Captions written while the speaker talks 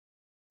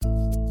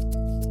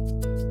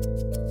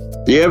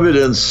The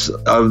evidence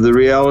of the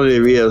reality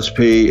of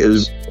ESP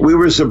is we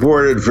were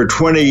supported for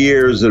 20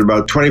 years at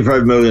about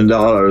 $25 million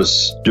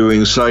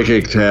doing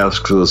psychic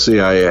tasks for the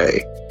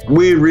CIA.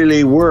 We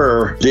really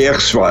were the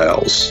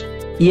X-Files.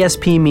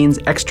 ESP means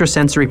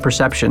extrasensory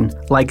perception,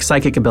 like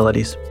psychic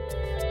abilities.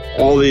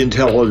 All the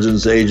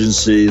intelligence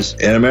agencies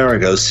in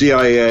America,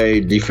 CIA,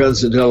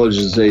 Defense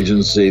Intelligence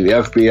Agency, the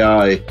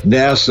FBI,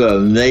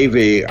 NASA,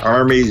 Navy,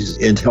 Army's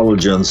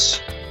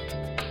intelligence.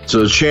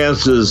 So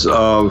chances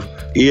of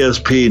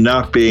ESP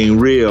not being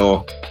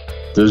real,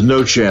 there's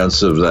no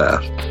chance of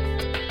that.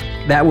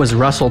 That was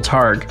Russell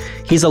Targ.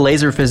 He's a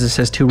laser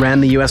physicist who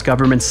ran the U.S.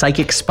 government's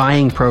psychic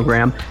spying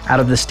program out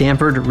of the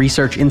Stanford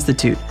Research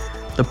Institute.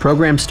 The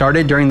program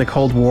started during the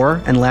Cold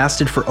War and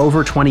lasted for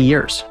over 20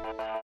 years.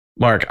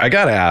 Mark, I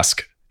gotta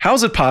ask, how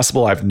is it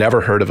possible I've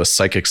never heard of a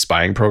psychic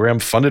spying program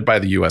funded by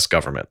the U.S.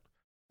 government?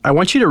 I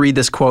want you to read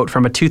this quote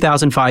from a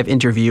 2005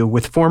 interview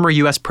with former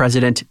U.S.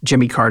 President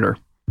Jimmy Carter.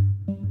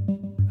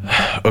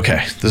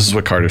 Okay, this is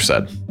what Carter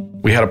said.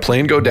 We had a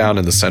plane go down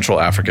in the Central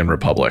African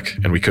Republic,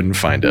 and we couldn't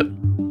find it.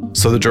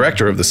 So the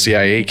director of the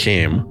CIA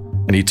came,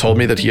 and he told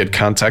me that he had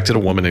contacted a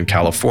woman in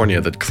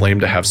California that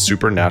claimed to have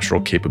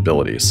supernatural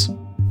capabilities.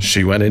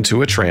 She went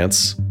into a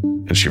trance,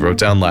 and she wrote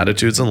down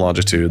latitudes and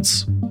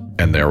longitudes,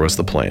 and there was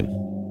the plane.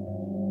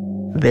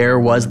 There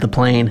was the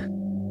plane.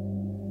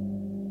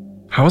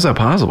 How is that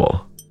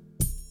possible?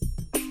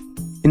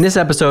 In this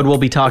episode, we'll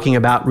be talking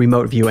about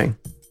remote viewing.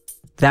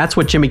 That's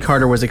what Jimmy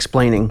Carter was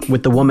explaining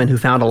with the woman who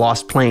found a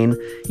lost plane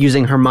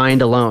using her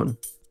mind alone.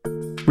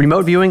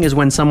 Remote viewing is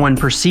when someone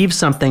perceives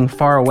something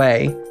far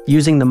away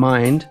using the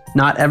mind,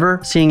 not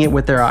ever seeing it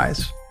with their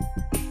eyes.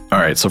 All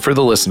right, so for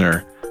the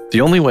listener,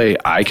 the only way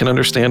I can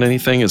understand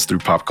anything is through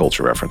pop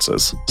culture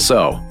references.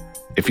 So,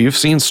 if you've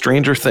seen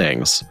Stranger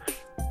Things,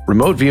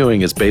 remote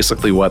viewing is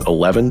basically what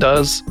Eleven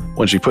does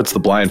when she puts the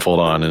blindfold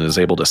on and is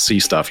able to see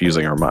stuff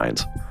using her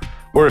mind.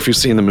 Or if you've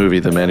seen the movie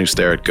The Men Who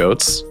Stare at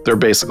Goats, they're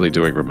basically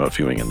doing remote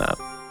viewing in that.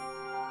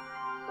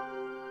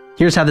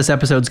 Here's how this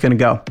episode's going to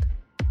go.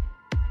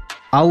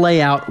 I'll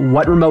lay out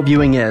what remote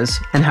viewing is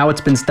and how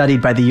it's been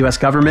studied by the US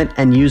government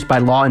and used by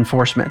law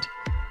enforcement.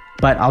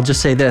 But I'll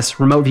just say this,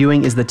 remote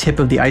viewing is the tip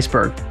of the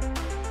iceberg.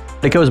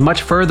 It goes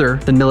much further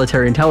than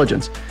military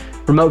intelligence.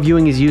 Remote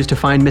viewing is used to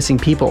find missing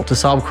people, to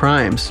solve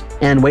crimes,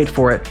 and wait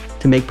for it,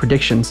 to make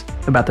predictions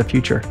about the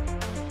future.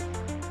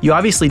 You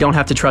obviously don't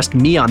have to trust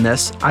me on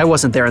this. I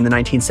wasn't there in the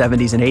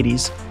 1970s and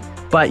 80s.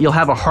 But you'll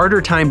have a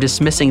harder time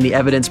dismissing the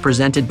evidence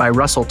presented by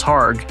Russell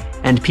Targ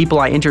and people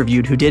I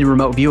interviewed who did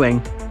remote viewing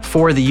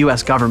for the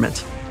US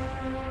government.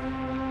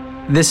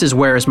 This is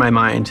Where Is My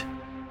Mind?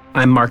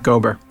 I'm Mark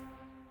Gober.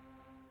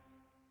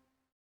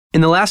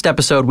 In the last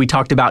episode, we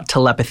talked about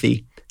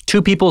telepathy,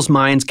 two people's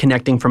minds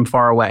connecting from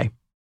far away.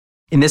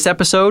 In this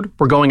episode,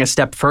 we're going a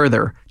step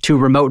further to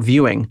remote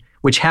viewing,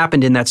 which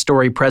happened in that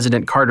story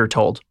President Carter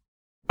told.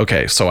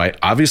 Okay, so I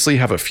obviously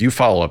have a few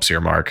follow-ups here,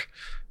 Mark.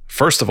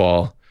 First of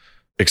all,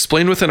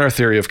 explain within our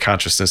theory of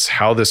consciousness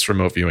how this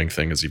remote viewing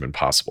thing is even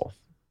possible.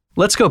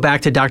 Let's go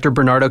back to Dr.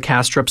 Bernardo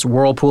Kastrup's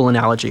whirlpool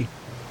analogy.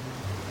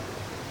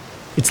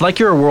 It's like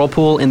you're a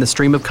whirlpool in the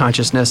stream of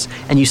consciousness,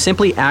 and you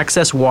simply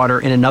access water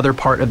in another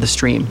part of the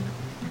stream.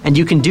 And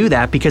you can do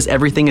that because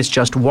everything is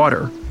just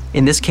water.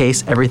 In this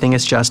case, everything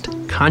is just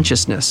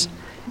consciousness.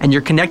 And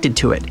you're connected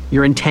to it.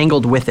 You're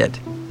entangled with it.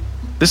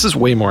 This is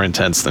way more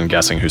intense than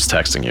guessing who's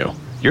texting you.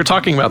 You're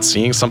talking about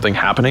seeing something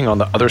happening on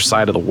the other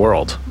side of the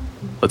world.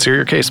 Let's hear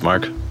your case,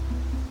 Mark.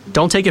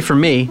 Don't take it from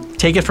me.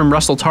 Take it from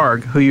Russell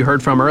Targ, who you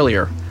heard from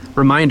earlier.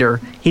 Reminder,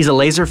 he's a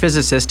laser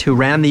physicist who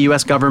ran the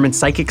U.S. government's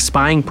psychic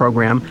spying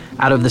program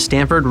out of the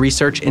Stanford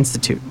Research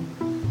Institute.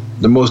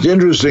 The most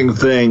interesting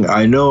thing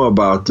I know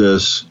about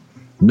this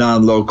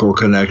non-local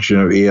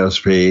connection of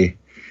ESP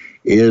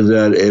is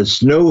that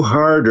it's no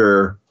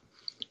harder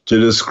to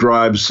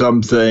describe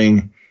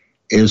something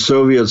in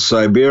Soviet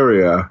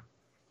Siberia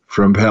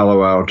from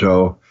Palo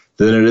Alto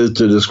than it is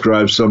to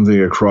describe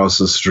something across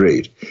the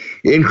street.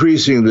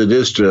 Increasing the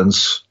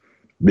distance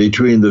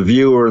between the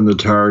viewer and the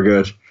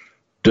target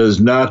does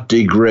not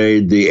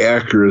degrade the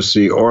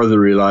accuracy or the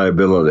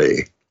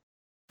reliability.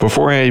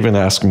 Before I even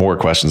ask more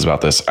questions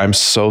about this, I'm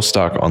so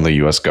stuck on the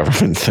US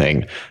government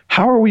thing.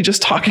 How are we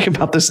just talking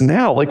about this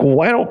now? Like,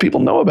 why don't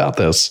people know about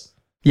this?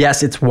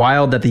 Yes, it's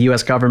wild that the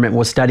US government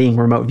was studying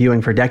remote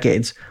viewing for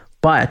decades.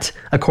 But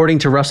according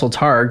to Russell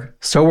Targ,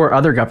 so were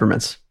other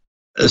governments.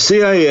 The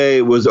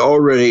CIA was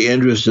already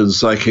interested in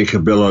psychic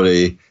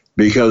ability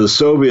because the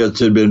Soviets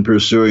had been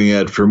pursuing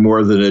it for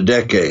more than a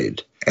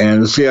decade.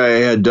 And the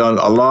CIA had done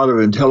a lot of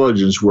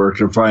intelligence work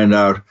to find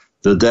out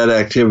that that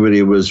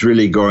activity was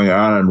really going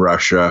on in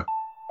Russia.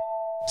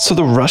 So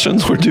the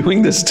Russians were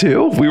doing this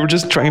too? We were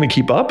just trying to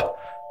keep up?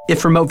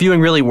 If remote viewing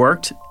really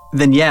worked,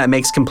 then yeah, it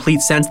makes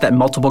complete sense that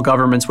multiple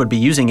governments would be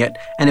using it,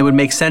 and it would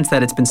make sense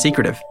that it's been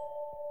secretive.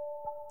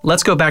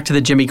 Let's go back to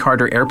the Jimmy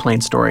Carter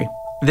airplane story.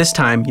 This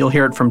time, you'll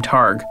hear it from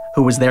Targ,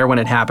 who was there when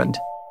it happened.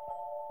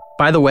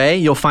 By the way,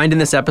 you'll find in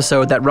this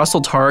episode that Russell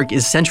Targ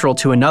is central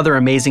to another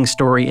amazing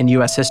story in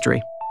U.S.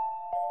 history.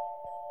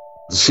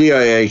 The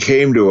CIA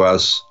came to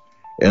us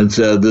and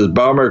said, this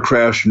bomber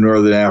crashed in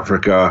northern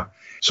Africa,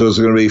 so it's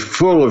going to be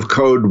full of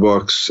code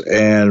books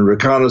and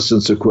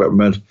reconnaissance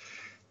equipment,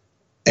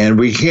 and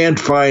we can't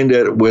find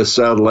it with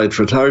satellite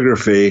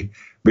photography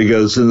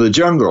because it's in the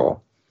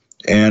jungle,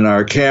 and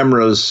our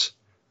cameras,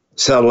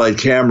 satellite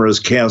cameras,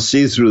 can't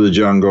see through the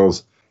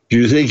jungles. Do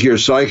you think your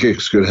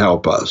psychics could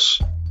help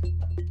us?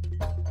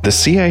 The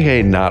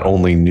CIA not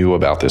only knew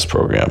about this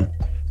program,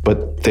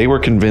 but they were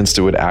convinced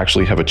it would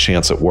actually have a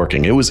chance at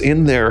working. It was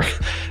in their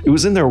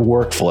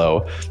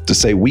workflow to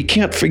say, we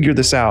can't figure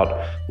this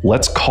out.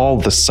 Let's call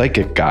the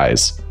psychic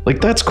guys. Like,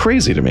 that's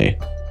crazy to me.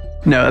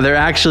 No, there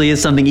actually is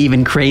something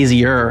even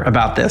crazier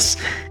about this.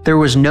 There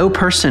was no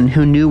person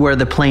who knew where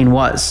the plane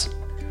was.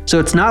 So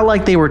it's not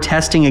like they were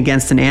testing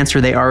against an answer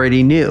they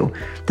already knew.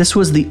 This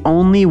was the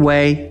only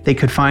way they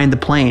could find the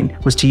plane,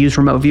 was to use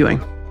remote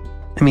viewing.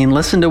 I mean,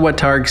 listen to what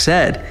Targ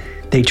said.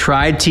 They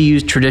tried to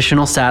use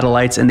traditional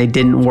satellites and they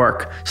didn't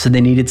work, so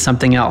they needed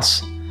something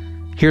else.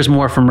 Here's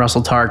more from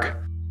Russell Targ.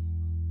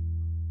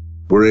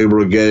 We're able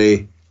to get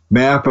a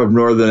map of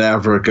northern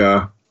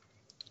Africa,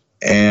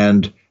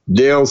 and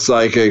Dale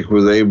Psychic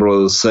was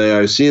able to say,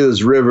 I see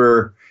this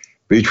river.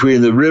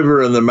 Between the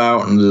river and the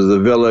mountains is a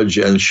village,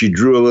 and she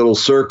drew a little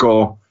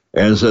circle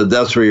and said,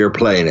 that's where your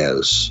plane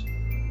is.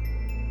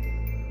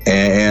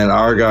 And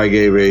our guy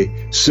gave a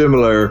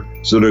similar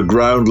sort of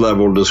ground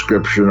level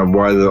description of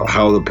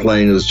how the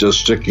plane is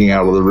just sticking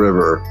out of the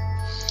river.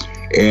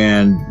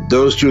 And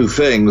those two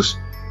things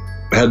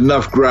had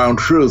enough ground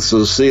truth so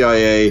the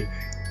CIA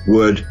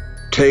would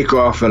take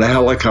off in a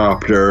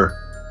helicopter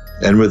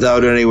and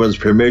without anyone's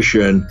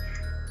permission,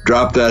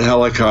 drop that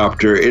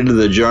helicopter into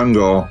the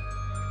jungle.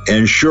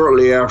 And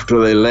shortly after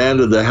they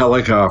landed the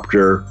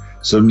helicopter,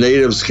 some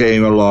natives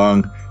came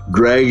along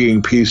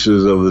dragging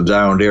pieces of the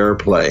downed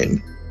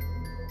airplane.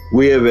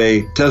 We have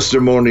a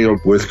testimonial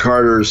with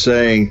Carter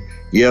saying,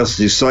 yes,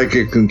 the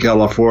psychic in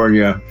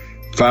California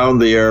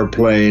found the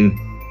airplane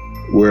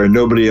where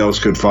nobody else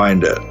could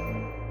find it.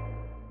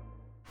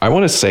 I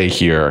want to say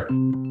here,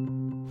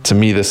 to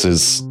me, this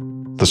is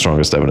the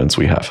strongest evidence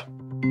we have.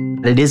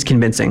 It is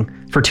convincing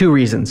for two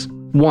reasons.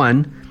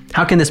 One,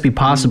 how can this be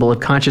possible if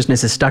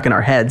consciousness is stuck in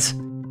our heads?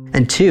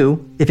 And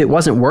two, if it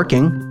wasn't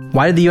working,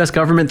 why did the US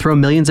government throw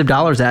millions of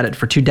dollars at it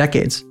for 2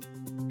 decades?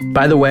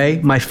 By the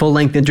way, my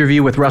full-length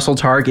interview with Russell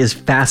Targ is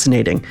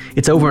fascinating.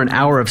 It's over an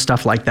hour of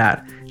stuff like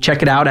that.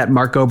 Check it out at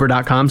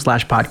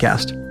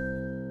markgober.com/podcast.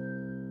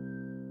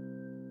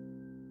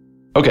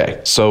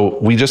 Okay, so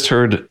we just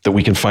heard that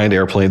we can find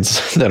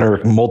airplanes that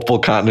are multiple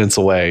continents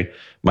away.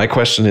 My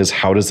question is,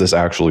 how does this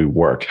actually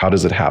work? How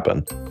does it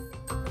happen?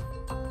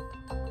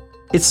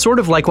 It's sort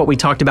of like what we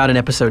talked about in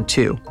episode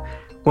 2.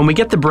 When we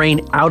get the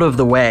brain out of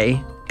the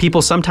way,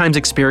 people sometimes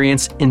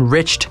experience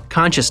enriched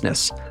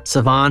consciousness,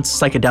 savants,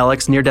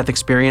 psychedelics, near-death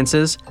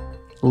experiences,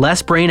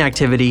 less brain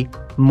activity,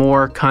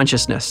 more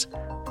consciousness.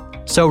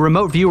 So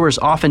remote viewers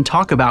often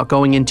talk about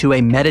going into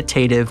a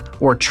meditative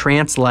or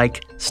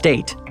trance-like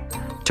state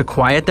to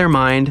quiet their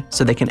mind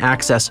so they can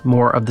access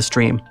more of the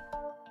stream.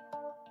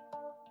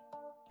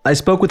 I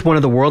spoke with one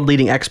of the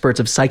world-leading experts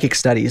of psychic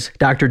studies,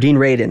 Dr. Dean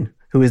Radin,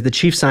 who is the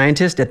chief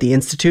scientist at the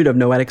Institute of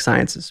Noetic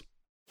Sciences.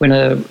 When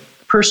a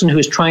person who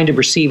is trying to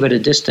perceive at a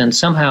distance,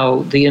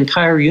 somehow the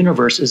entire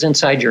universe is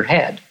inside your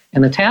head.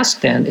 And the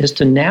task then is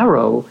to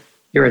narrow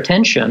your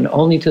attention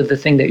only to the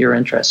thing that you're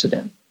interested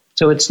in.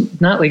 So it's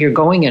not like you're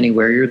going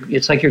anywhere.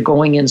 It's like you're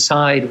going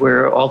inside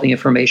where all the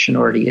information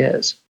already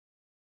is.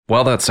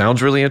 While that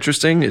sounds really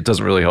interesting, it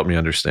doesn't really help me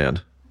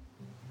understand.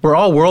 We're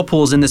all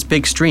whirlpools in this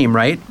big stream,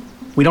 right?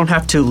 We don't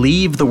have to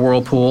leave the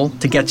whirlpool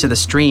to get to the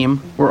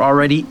stream. We're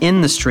already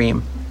in the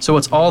stream, so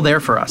it's all there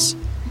for us,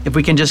 if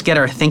we can just get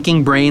our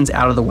thinking brains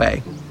out of the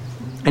way.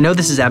 I know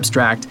this is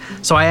abstract,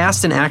 so I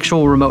asked an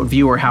actual remote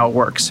viewer how it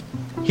works.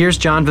 Here's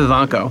John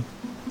Vivanco.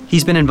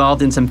 He's been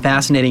involved in some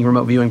fascinating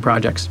remote viewing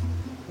projects.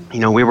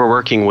 We were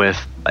working with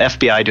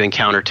FBI doing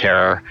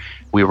counterterror.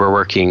 We were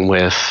working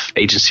with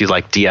agencies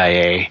like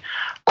DIA,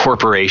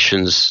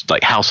 corporations,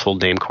 like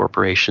household name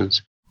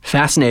corporations.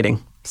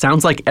 Fascinating.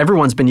 Sounds like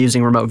everyone's been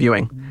using remote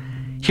viewing.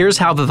 Here's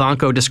how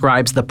Vivanco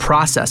describes the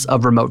process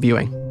of remote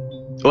viewing.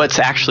 Well, it's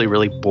actually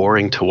really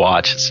boring to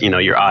watch. It's,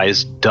 your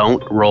eyes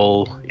don't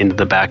roll into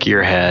the back of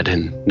your head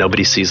and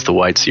nobody sees the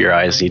whites of your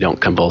eyes and you don't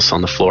convulse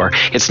on the floor.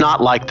 It's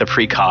not like the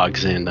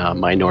precogs in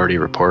Minority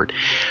Report.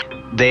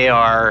 They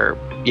are,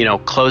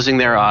 closing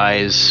their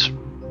eyes,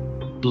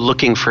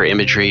 looking for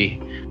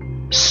imagery,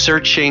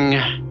 searching,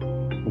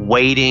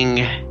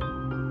 waiting,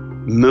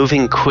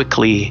 moving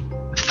quickly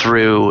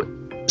through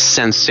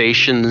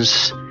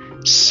sensations,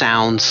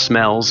 sounds,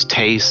 smells,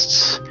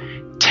 tastes,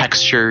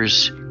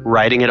 textures,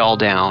 writing it all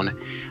down,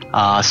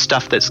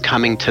 stuff that's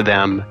coming to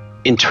them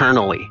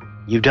internally.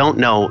 You don't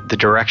know the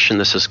direction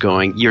this is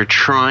going. You're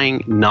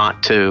trying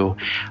not to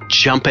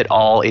jump it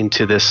all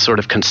into this sort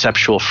of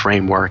conceptual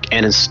framework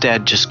and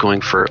instead just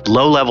going for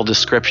low-level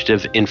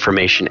descriptive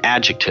information,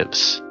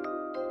 adjectives.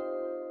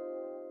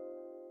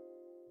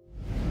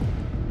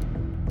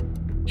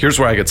 Here's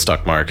where I get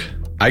stuck, Mark.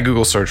 I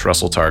Google search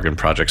Russell Targ and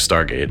Project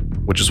Stargate,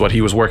 which is what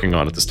he was working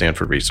on at the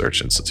Stanford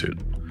Research Institute.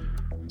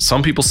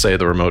 Some people say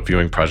the remote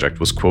viewing project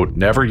was, quote,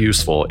 never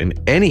useful in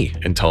any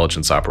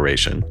intelligence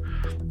operation,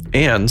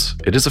 and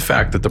it is a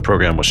fact that the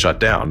program was shut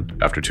down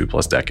after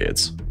 2+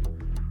 decades.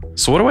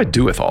 So what do I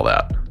do with all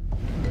that?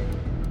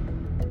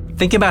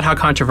 Think about how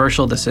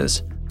controversial this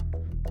is.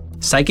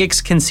 Psychics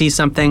can see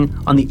something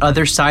on the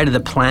other side of the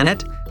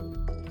planet?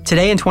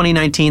 Today in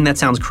 2019, that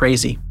sounds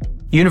crazy.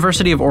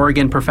 University of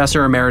Oregon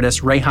Professor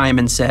Emeritus Ray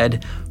Hyman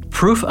said,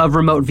 "Proof of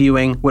remote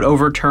viewing would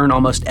overturn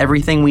almost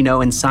everything we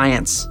know in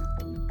science."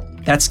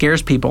 That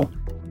scares people.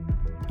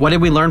 What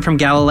did we learn from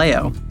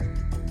Galileo?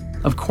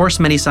 Of course,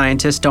 many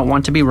scientists don't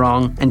want to be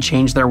wrong and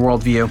change their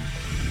worldview.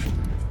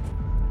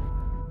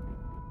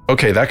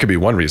 Okay, that could be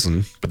one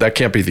reason, but that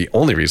can't be the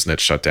only reason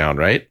it's shut down,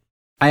 right?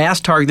 I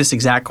asked Targ this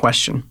exact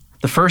question.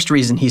 The first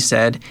reason, he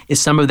said, is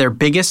some of their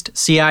biggest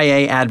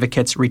CIA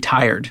advocates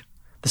retired.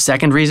 The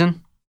second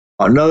reason?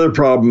 Another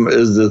problem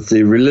is that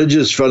the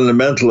religious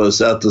fundamentalists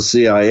at the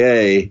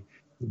CIA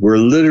were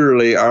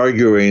literally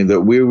arguing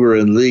that we were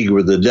in league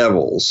with the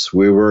devils.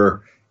 We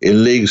were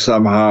in league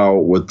somehow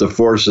with the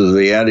forces of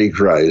the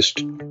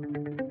Antichrist.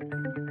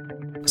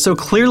 So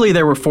clearly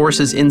there were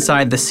forces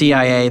inside the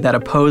CIA that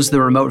opposed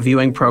the remote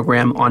viewing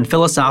program on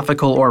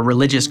philosophical or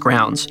religious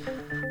grounds.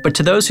 But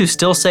to those who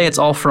still say it's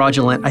all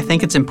fraudulent, I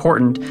think it's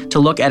important to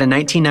look at a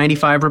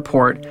 1995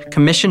 report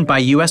commissioned by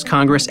U.S.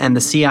 Congress and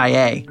the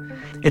CIA.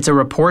 It's a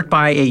report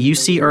by a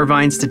UC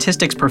Irvine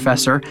statistics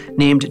professor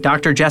named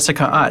Dr.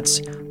 Jessica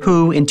Utts,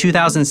 who in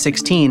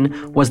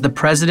 2016 was the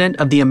president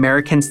of the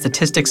American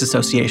Statistics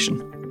Association.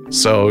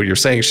 So you're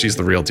saying she's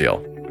the real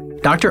deal?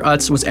 Dr.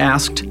 Utts was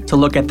asked to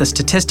look at the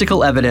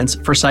statistical evidence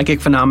for psychic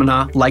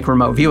phenomena like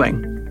remote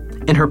viewing.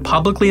 In her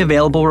publicly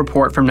available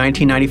report from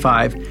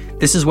 1995,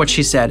 this is what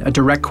she said, a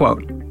direct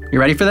quote. You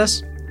ready for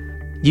this?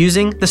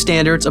 Using the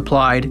standards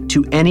applied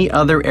to any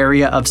other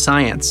area of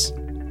science,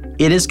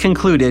 it is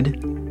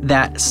concluded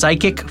that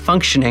psychic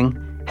functioning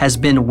has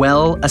been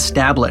well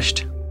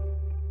established.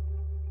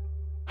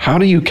 How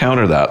do you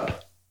counter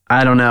that?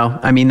 I don't know.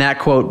 I mean, that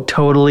quote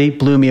totally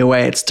blew me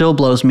away. It still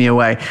blows me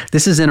away.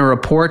 This is in a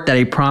report that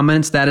a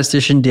prominent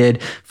statistician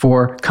did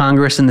for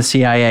Congress and the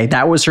CIA.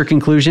 That was her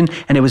conclusion,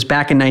 and it was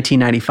back in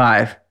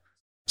 1995.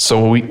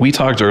 So we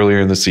talked earlier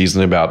in the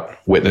season about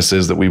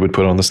witnesses that we would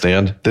put on the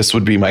stand. This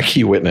would be my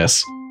key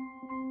witness.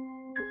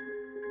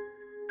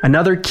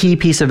 Another key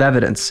piece of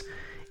evidence,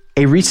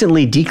 a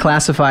recently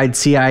declassified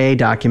CIA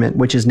document,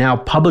 which is now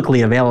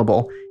publicly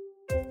available.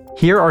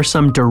 Here are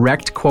some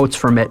direct quotes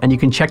from it, and you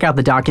can check out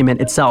the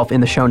document itself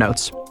in the show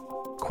notes.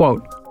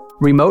 Quote,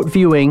 "Remote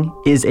viewing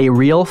is a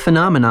real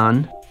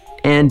phenomenon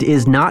and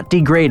is not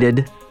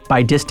degraded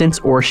by distance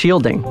or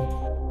shielding.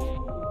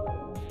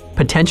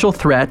 Potential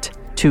threat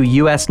to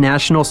U.S.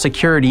 national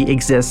security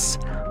exists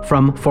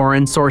from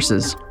foreign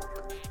sources.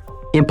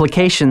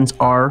 Implications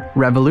are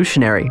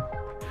revolutionary.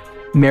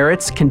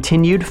 Merits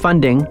continued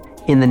funding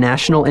in the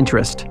national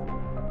interest.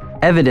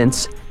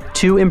 Evidence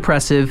too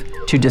impressive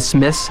to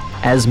dismiss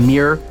as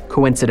mere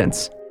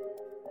coincidence."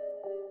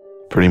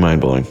 Pretty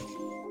mind-blowing.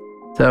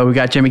 So we've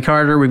got Jimmy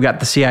Carter, we've got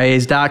the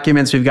CIA's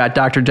documents, we've got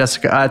Dr.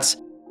 Jessica Utts.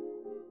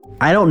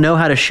 I don't know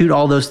how to shoot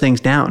all those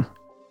things down.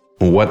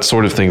 What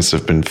sort of things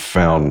have been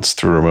found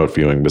through remote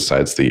viewing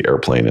besides the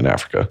airplane in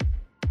Africa?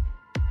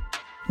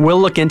 We'll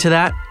look into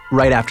that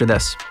right after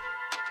this.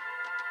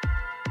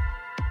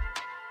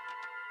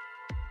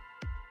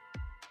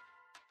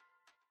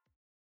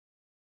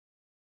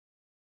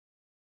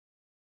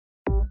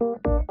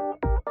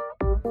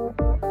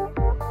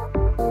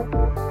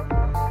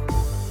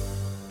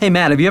 Hey,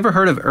 Matt, have you ever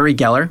heard of Uri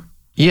Geller?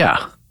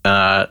 Yeah.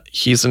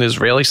 He's an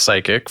Israeli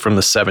psychic from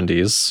the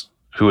 70s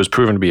who was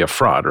proven to be a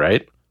fraud,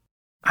 right?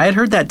 I had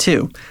heard that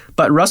too,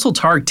 but Russell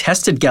Targ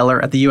tested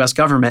Geller at the U.S.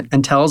 government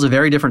and tells a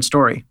very different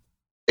story.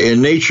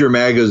 In Nature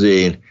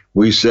magazine,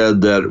 we said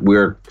that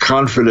we're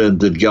confident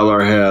that Geller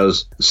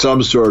has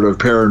some sort of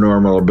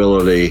paranormal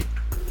ability.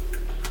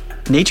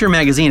 Nature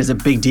magazine is a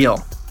big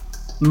deal.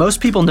 Most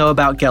people know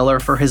about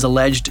Geller for his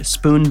alleged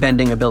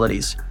spoon-bending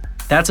abilities.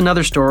 That's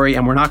another story,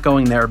 and we're not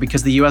going there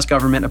because the U.S.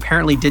 government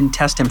apparently didn't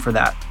test him for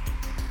that.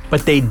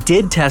 But they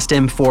did test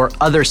him for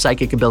other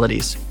psychic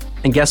abilities.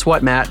 And guess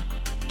what, Matt?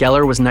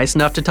 Geller was nice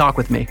enough to talk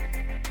with me.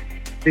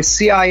 The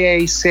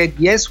CIA said,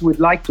 yes, we'd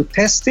like to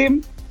test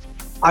him.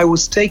 I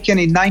was taken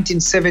in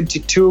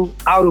 1972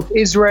 out of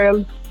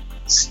Israel,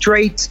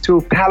 straight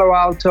to Palo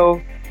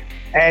Alto,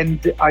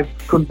 and I've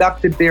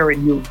conducted there,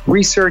 and you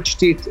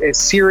researched it, a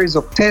series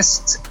of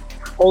tests,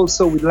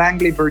 also with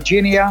Langley,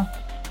 Virginia,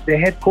 the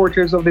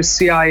headquarters of the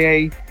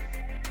CIA,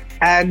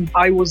 and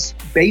I was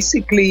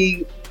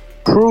basically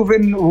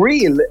proven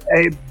real,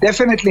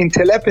 definitely in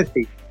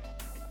telepathy.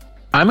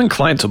 I'm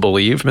inclined to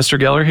believe Mr.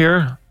 Geller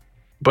here,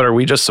 but are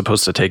we just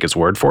supposed to take his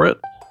word for it?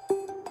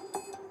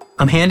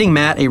 I'm handing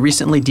Matt a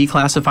recently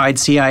declassified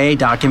CIA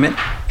document.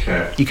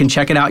 Okay. You can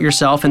check it out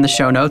yourself in the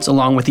show notes,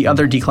 along with the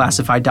other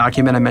declassified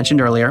document I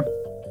mentioned earlier.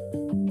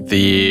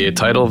 The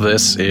title of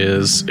this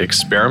is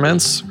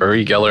Experiments,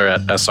 Uri Geller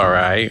at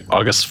SRI,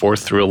 August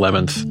 4th through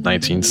 11th,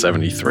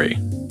 1973.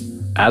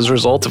 As a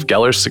result of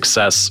Geller's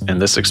success in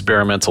this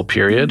experimental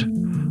period,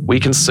 we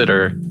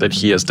consider that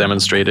he has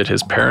demonstrated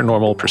his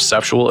paranormal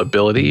perceptual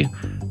ability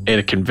in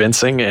a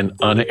convincing and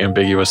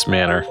unambiguous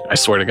manner. I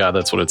swear to God,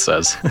 that's what it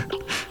says.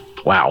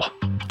 Wow.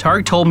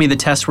 Targ told me the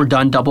tests were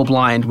done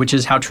double-blind, which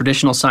is how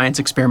traditional science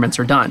experiments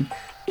are done.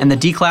 And the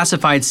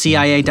declassified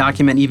CIA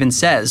document even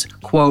says,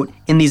 quote,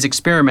 in these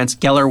experiments,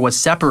 Geller was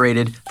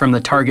separated from the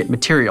target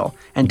material,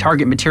 and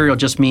target material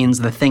just means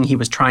the thing he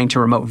was trying to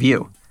remote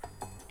view.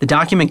 The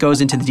document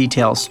goes into the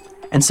details,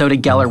 and so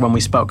did Geller when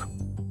we spoke.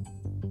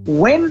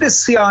 When the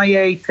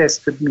CIA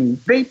tested me,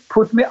 they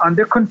put me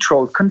under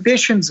controlled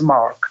conditions,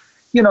 Mark.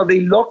 You know, they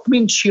locked me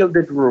in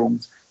shielded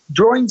rooms.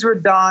 Drawings were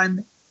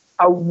done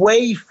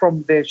away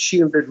from the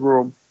shielded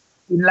room.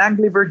 In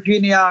Langley,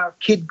 Virginia,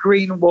 Kid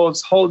Green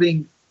was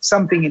holding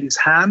something in his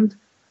hand.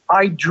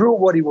 I drew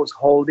what he was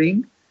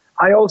holding.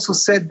 I also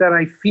said that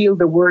I feel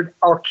the word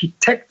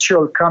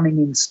architectural coming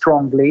in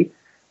strongly.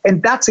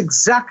 And that's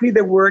exactly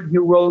the word he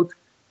wrote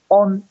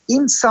on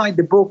inside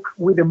the book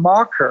with a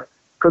marker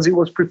because he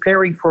was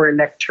preparing for a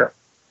lecture.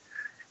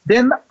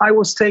 Then I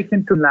was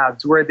taken to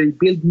labs where they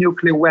build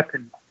nuclear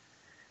weapons.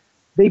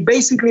 They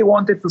basically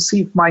wanted to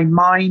see if my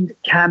mind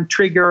can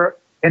trigger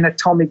an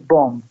atomic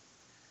bomb.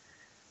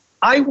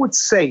 I would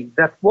say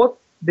that what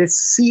the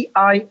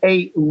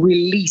CIA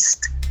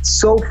released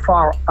so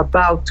far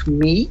about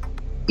me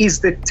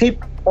is the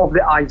tip of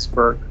the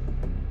iceberg.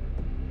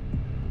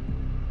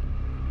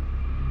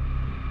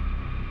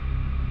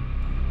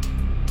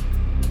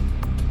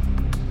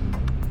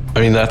 I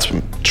mean, that's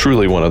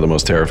truly one of the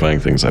most terrifying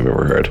things I've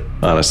ever heard,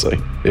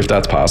 honestly. If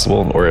that's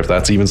possible, or if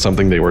that's even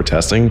something they were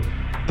testing,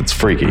 that's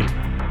freaky.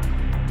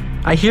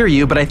 I hear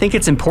you, but I think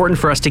it's important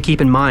for us to keep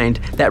in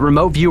mind that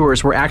remote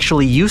viewers were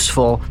actually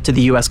useful to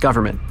the US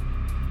government.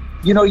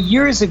 You know,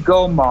 years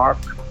ago, Mark,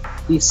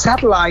 the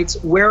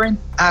satellites weren't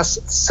as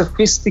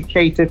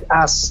sophisticated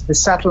as the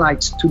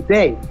satellites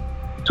today.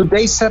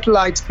 Today's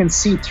satellites can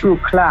see through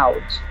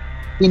clouds.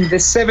 In the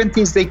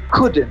 70s, they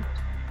couldn't.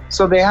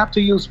 So they have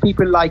to use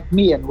people like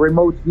me and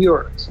remote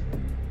viewers.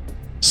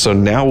 So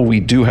now we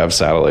do have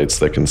satellites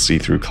that can see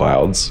through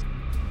clouds.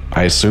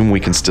 I assume we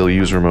can still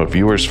use remote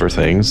viewers for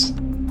things.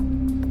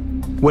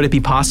 Would it be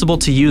possible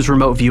to use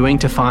remote viewing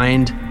to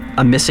find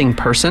a missing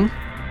person?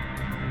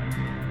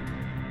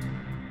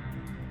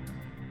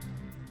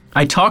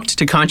 I talked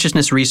to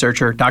consciousness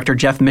researcher Dr.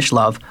 Jeff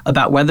Mishlove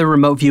about whether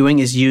remote viewing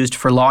is used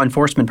for law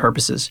enforcement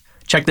purposes.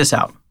 Check this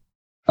out.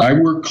 I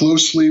work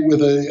closely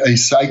with a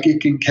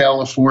psychic in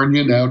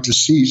California, now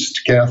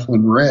deceased,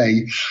 Kathleen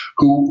Ray,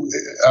 who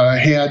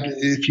had,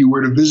 if you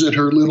were to visit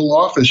her little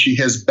office, she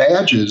has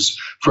badges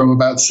from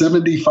about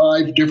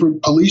 75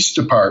 different police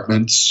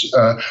departments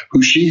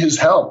who she has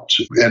helped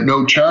at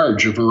no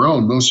charge of her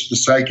own. Most of the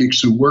psychics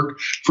who work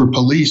for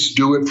police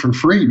do it for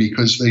free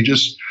because they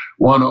just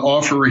want to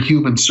offer a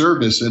human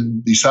service,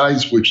 and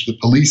besides which the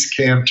police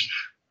can't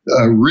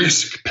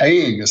risk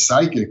paying a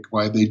psychic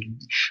why they'd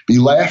be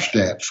laughed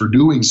at for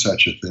doing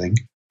such a thing.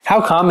 How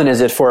common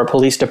is it for a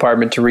police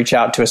department to reach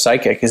out to a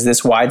psychic? Is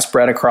this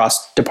widespread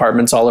across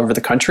departments all over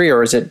the country,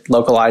 or is it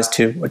localized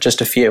to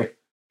just a few?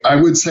 I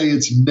would say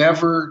it's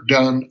never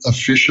done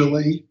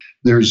officially.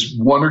 There's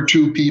one or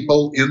two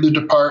people in the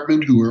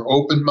department who are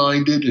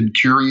open-minded and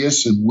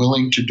curious and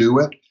willing to do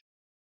it.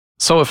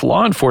 So if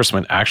law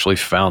enforcement actually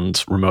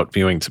found remote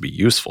viewing to be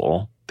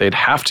useful, they'd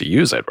have to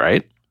use it,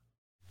 right?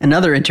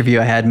 Another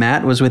interview I had,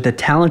 Matt, was with a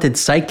talented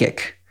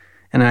psychic,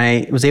 and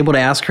I was able to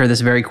ask her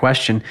this very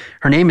question.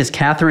 Her name is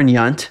Catherine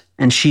Yunt,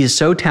 and she is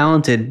so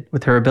talented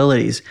with her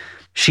abilities.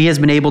 She has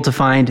been able to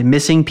find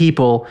missing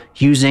people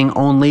using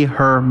only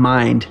her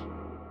mind.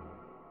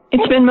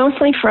 It's been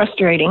mostly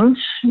frustrating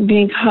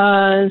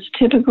because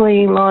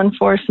typically law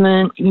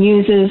enforcement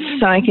uses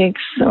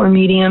psychics or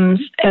mediums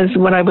as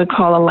what I would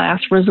call a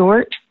last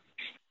resort.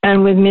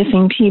 And with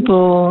missing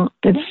people,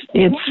 it's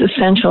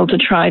essential to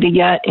try to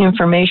get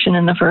information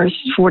in the first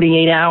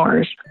 48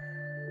 hours.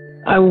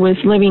 I was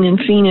living in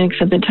Phoenix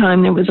at the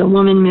time. There was a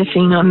woman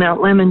missing on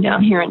Mount Lemmon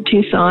down here in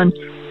Tucson.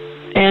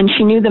 And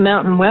she knew the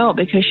mountain well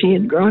because she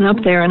had grown up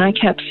there. And I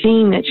kept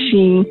seeing that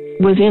she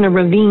was in a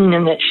ravine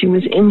and that she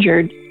was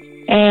injured.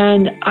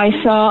 And I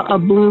saw a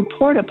blue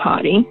porta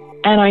potty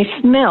and I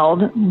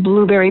smelled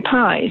blueberry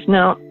pies.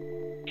 Now,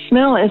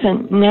 smell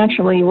isn't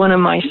naturally one of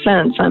my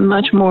scents. I'm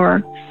much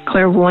more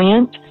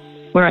clairvoyant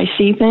where I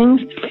see things,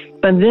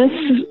 but this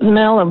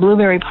smell of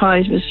blueberry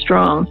pies was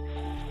strong.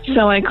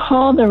 So I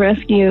called the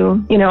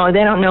rescue. You know,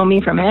 they don't know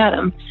me from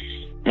Adam.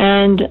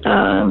 And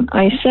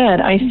I said,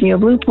 I see a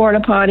blue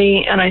porta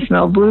potty and I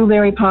smell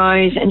blueberry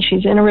pies and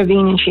she's in a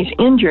ravine and she's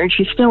injured.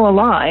 She's still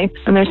alive.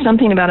 And there's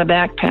something about a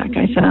backpack.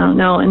 I said, I don't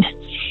know. And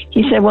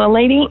he said, well,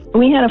 lady,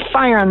 we had a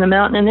fire on the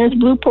mountain and there's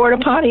blue porta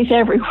potties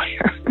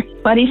everywhere.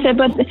 But he said,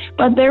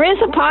 but there is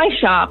a pie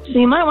shop, so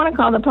you might want to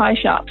call the pie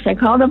shop. So I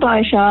called the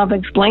pie shop,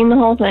 explained the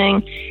whole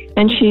thing,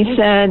 and she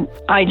said,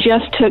 I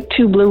just took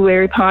 2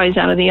 blueberry pies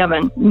out of the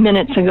oven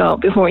minutes ago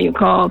before you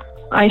called.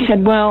 I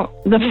said, well,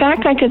 the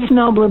fact I could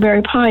smell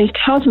blueberry pies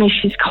tells me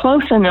she's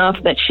close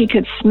enough that she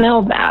could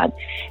smell that.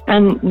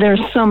 And there's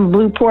some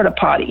blue porta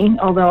potty,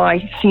 although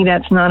I see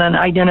that's not an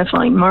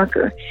identifying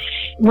marker.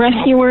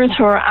 rescuers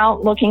who are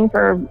out looking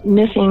for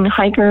missing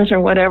hikers or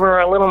whatever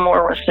are a little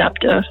more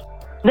receptive.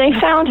 They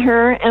found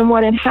her, and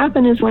what had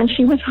happened is when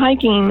she was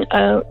hiking,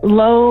 a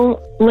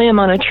low limb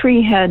on a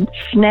tree had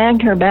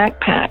snagged her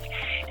backpack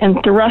and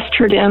thrust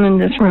her down in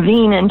this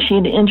ravine, and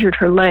she'd injured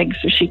her leg,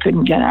 so she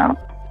couldn't get out.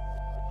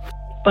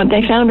 But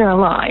they found her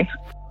alive.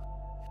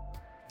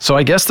 So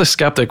I guess the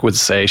skeptic would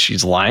say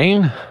she's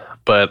lying,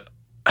 but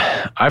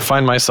I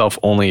find myself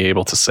only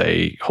able to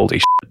say, holy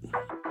shit.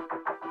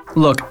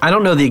 Look, I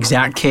don't know the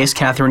exact case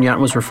Catherine Yunt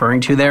was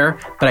referring to there,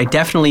 but I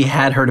definitely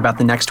had heard about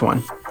the next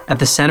one. At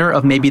the center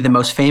of maybe the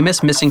most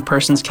famous missing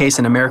persons case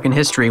in American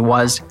history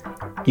was,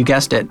 you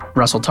guessed it,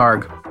 Russell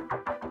Targ.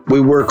 We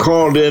were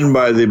called in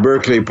by the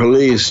Berkeley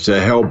police to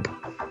help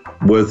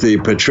with the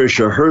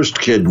Patricia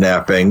Hearst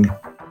kidnapping.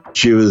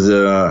 She was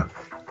an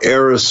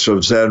heiress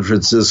from San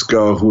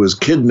Francisco who was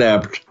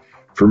kidnapped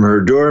from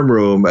her dorm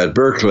room at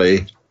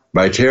Berkeley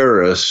by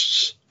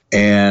terrorists,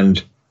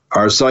 and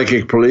our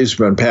psychic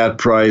policeman, Pat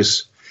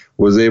Price,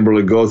 was able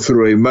to go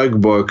through a mug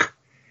book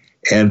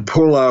and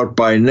pull out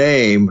by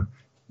name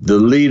the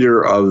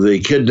leader of the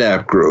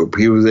kidnap group.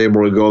 He was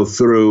able to go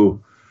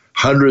through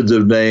hundreds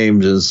of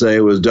names and say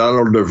it was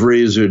Donald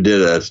DeVries who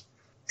did it.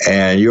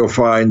 And you'll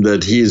find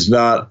that he's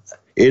not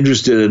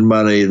interested in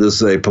money.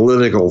 This is a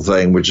political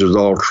thing, which is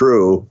all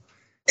true.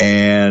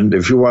 And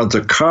if you want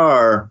the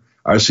car,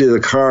 I see the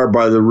car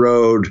by the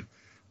road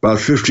about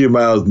 50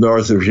 miles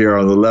north of here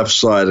on the left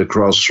side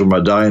across from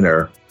a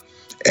diner.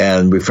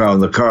 And we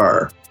found the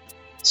car.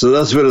 So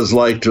that's what it's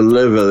like to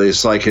live as a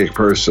psychic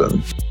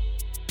person.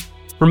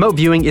 Remote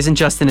viewing isn't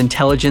just an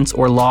intelligence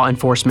or law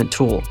enforcement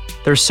tool.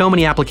 There's so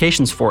many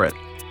applications for it.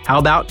 How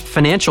about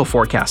financial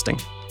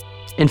forecasting?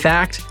 In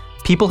fact,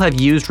 people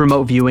have used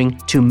remote viewing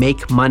to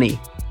make money.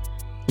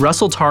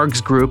 Russell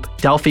Targ's group,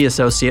 Delphi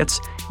Associates,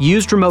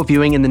 used remote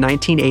viewing in the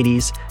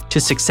 1980s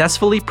to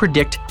successfully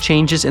predict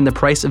changes in the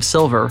price of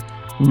silver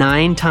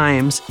 9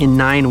 times in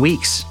 9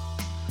 weeks.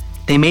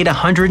 They made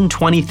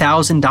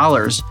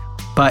 $120,000,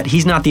 but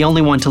he's not the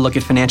only one to look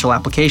at financial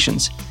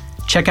applications.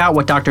 Check out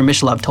what Dr.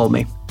 Mishlove told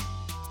me.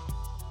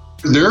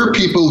 There are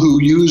people who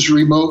use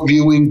remote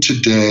viewing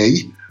today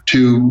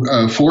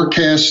to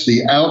forecast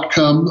the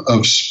outcome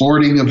of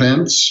sporting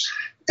events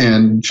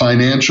and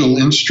financial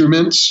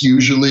instruments.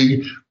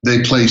 Usually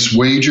they place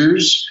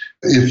wagers.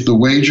 If the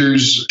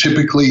wagers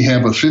typically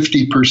have a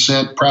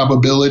 50%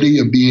 probability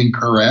of being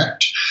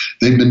correct,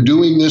 they've been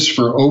doing this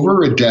for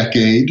over a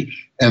decade,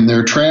 and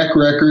their track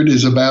record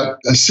is about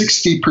a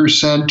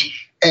 60%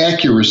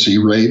 accuracy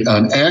rate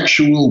on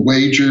actual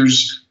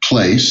wagers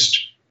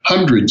placed.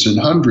 Hundreds and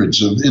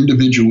hundreds of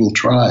individual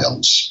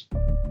trials.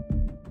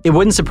 It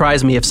wouldn't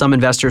surprise me if some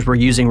investors were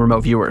using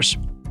remote viewers.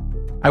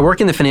 I work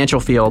in the financial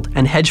field,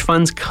 and hedge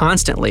funds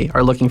constantly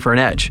are looking for an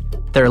edge.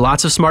 There are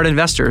lots of smart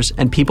investors,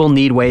 and people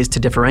need ways to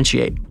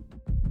differentiate.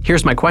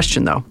 Here's my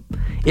question, though.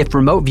 If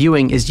remote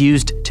viewing is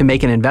used to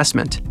make an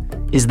investment,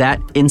 is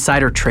that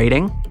insider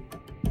trading?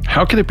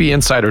 How can it be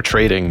insider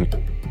trading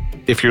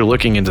if you're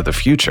looking into the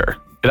future?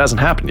 It hasn't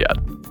happened yet.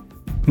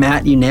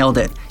 Matt, you nailed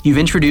it. You've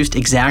introduced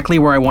exactly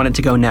where I wanted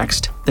to go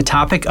next, the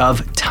topic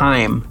of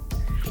time.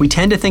 We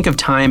tend to think of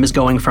time as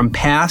going from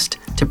past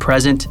to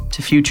present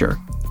to future,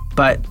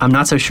 but I'm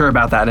not so sure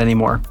about that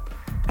anymore.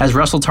 As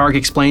Russell Targ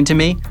explained to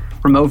me,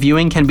 remote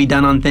viewing can be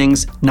done on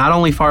things not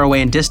only far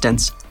away in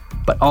distance,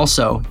 but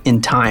also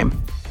in time.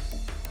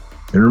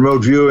 In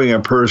remote viewing, a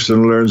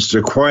person learns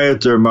to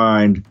quiet their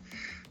mind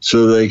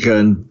so they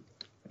can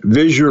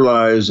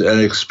visualize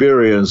and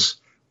experience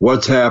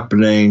what's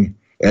happening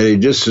at a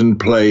distant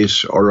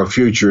place or a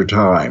future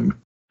time.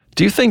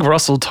 Do you think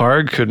Russell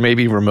Targ could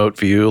maybe remote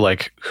view,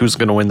 like, who's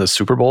going to win the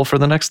Super Bowl for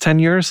the next 10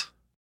 years?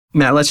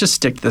 Matt, let's just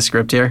stick to the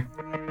script here.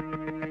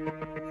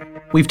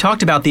 We've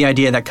talked about the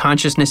idea that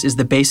consciousness is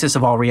the basis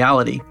of all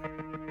reality.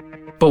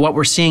 But what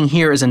we're seeing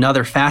here is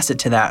another facet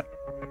to that.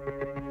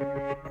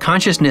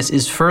 Consciousness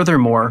is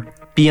furthermore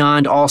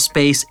beyond all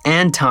space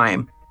and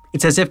time.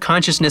 It's as if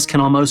consciousness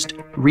can almost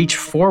reach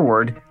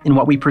forward in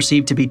what we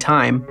perceive to be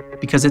time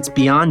because it's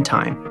beyond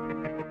time.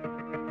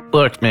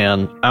 Look,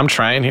 man, I'm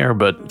trying here,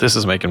 but this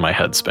is making my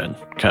head spin.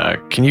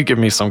 Can you give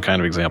me some kind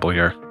of example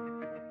here?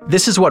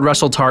 This is what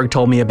Russell Targ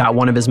told me about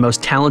one of his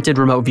most talented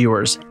remote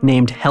viewers,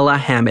 named Hella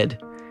Hamid.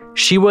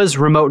 She was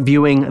remote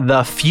viewing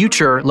the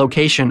future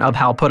location of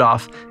Hal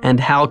Puthoff, and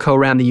Hal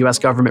co-ran the U.S.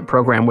 government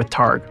program with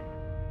Targ.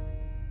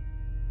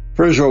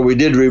 First of all, we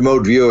did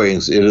remote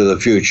viewings into the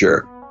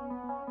future,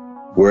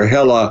 where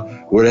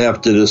Hella would have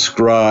to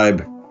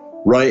describe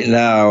right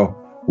now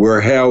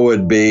where Hal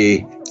would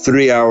be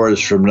 3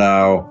 hours from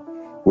now,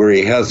 where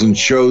he hasn't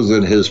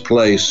chosen his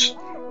place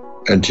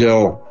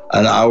until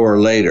an hour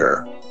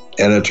later.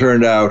 And it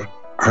turned out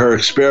her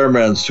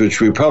experiments, which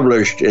we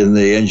published in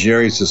the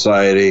Engineering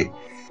Society,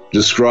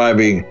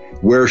 describing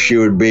where she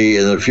would be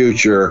in the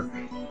future,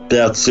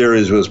 that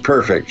series was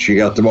perfect. She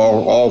got them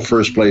all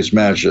first place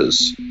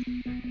matches.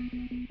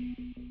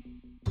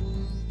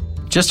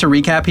 Just to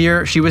recap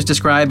here, she was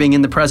describing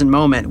in the present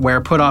moment where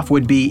Puthoff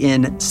would be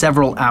in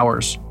several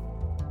hours.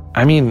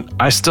 I mean,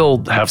 I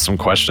still have some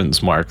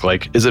questions, Mark.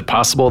 Like, is it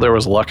possible there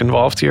was luck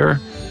involved here?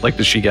 Like,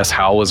 did she guess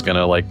Hal was going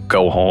to, like,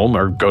 go home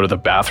or go to the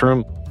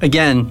bathroom?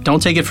 Again,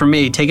 don't take it from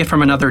me. Take it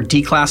from another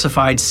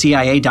declassified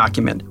CIA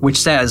document, which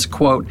says,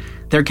 quote,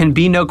 "There can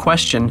be no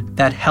question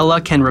that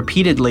Hella can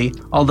repeatedly,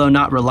 although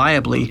not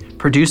reliably,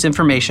 produce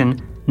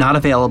information not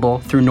available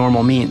through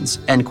normal means,"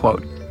 end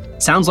quote.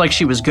 Sounds like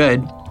she was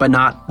good, but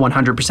not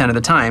 100% of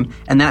the time,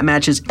 and that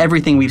matches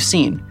everything we've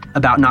seen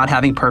about not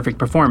having perfect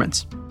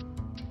performance.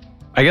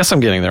 I guess I'm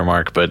getting there,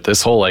 Mark, but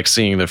this whole, like,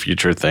 seeing the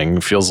future thing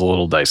feels a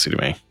little dicey to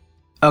me.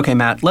 Okay,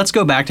 Matt, let's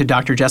go back to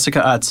Dr.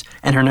 Jessica Utts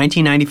and her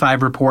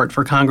 1995 report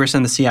for Congress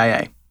and the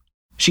CIA.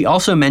 She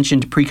also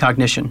mentioned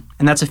precognition,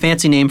 and that's a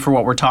fancy name for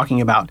what we're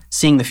talking about,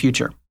 seeing the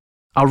future.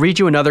 I'll read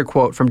you another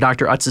quote from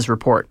Dr. Utts'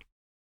 report.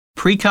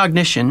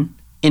 "Precognition,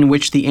 in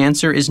which the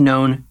answer is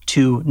known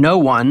to no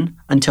one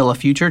until a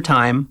future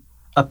time,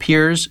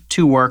 appears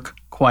to work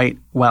quite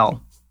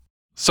well."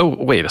 So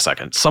wait a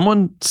second.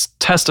 Someone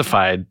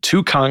testified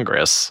to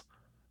Congress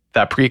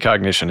that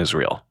precognition is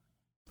real.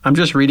 I'm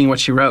just reading what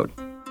she wrote.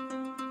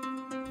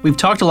 We've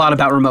talked a lot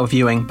about remote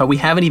viewing, but we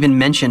haven't even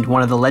mentioned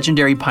one of the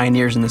legendary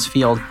pioneers in this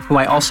field, who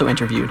I also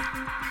interviewed.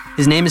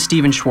 His name is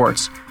Stephen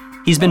Schwartz.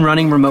 He's been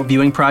running remote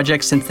viewing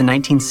projects since the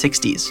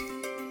 1960s.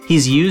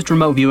 He's used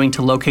remote viewing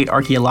to locate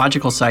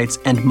archaeological sites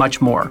and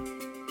much more.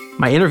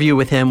 My interview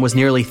with him was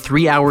nearly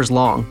 3 hours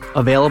long,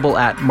 available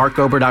at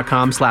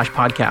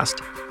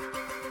markgober.com/podcast.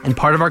 And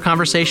part of our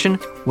conversation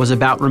was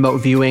about remote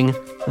viewing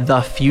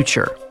the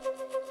future.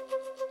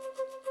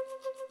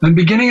 And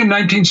beginning in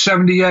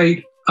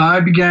 1978, I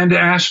began to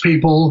ask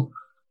people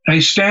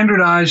a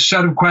standardized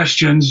set of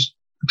questions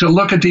to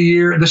look at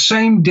the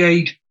same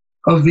date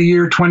of the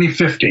year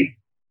 2050.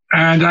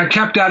 And I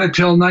kept at it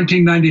till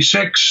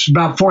 1996.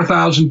 About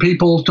 4,000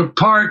 people took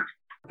part.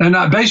 And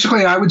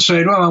basically, I would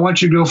say, well, I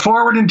want you to go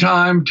forward in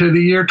time to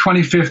the year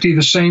 2050,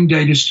 the same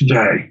date as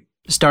today.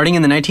 Starting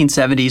in the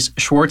 1970s,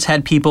 Schwartz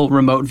had people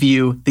remote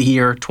view the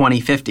year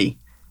 2050.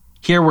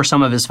 Here were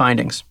some of his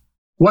findings.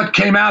 What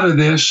came out of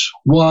this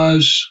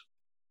was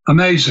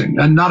amazing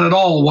and not at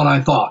all what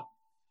I thought.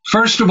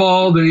 First of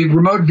all, the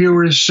remote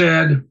viewers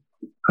said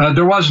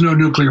there was no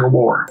nuclear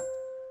war.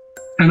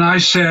 And I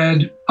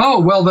said, oh,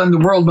 well, then the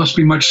world must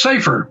be much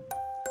safer.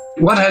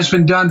 What has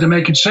been done to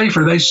make it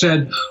safer? They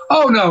said,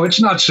 oh, no,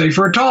 it's not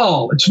safer at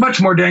all. It's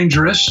much more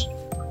dangerous.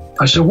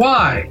 I said,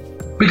 why?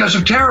 Because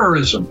of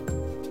terrorism.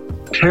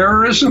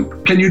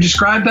 Terrorism? Can you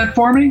describe that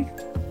for me?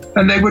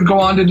 And they would go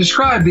on to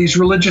describe these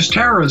religious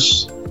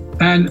terrorists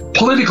and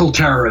political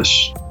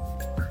terrorists.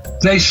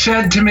 They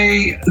said to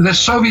me, the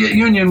Soviet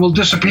Union will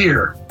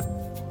disappear.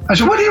 I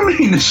said, what do you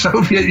mean the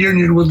Soviet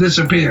Union will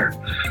disappear?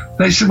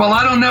 They said, well,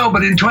 I don't know,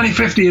 but in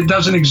 2050 it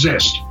doesn't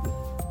exist.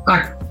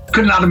 I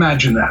could not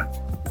imagine that.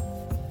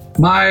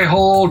 My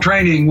whole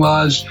training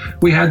was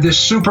we had this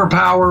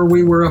superpower,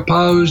 we were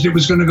opposed, it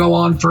was going to go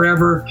on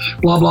forever,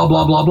 blah, blah,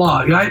 blah, blah,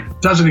 blah. Right?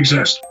 Doesn't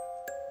exist.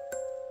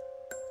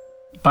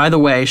 By the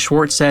way,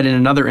 Schwartz said in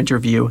another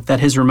interview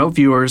that his remote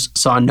viewers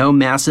saw no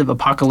massive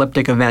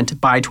apocalyptic event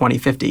by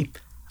 2050.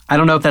 I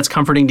don't know if that's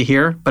comforting to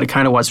hear, but it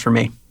kind of was for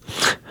me.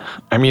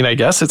 I mean, I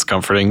guess it's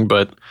comforting,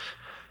 but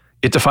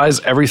it defies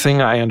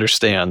everything I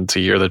understand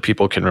to hear that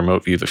people can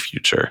remote view the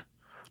future.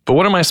 But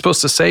what am I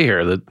supposed to say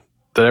here? That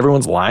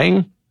everyone's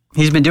lying?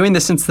 He's been doing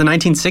this since the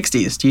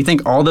 1960s. Do you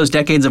think all those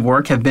decades of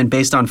work have been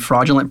based on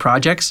fraudulent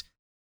projects?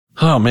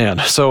 Oh, man.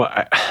 So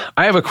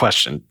I have a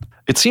question.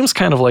 It seems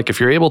kind of like if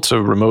you're able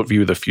to remote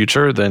view the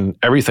future, then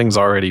everything's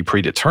already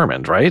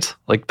predetermined, right?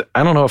 Like,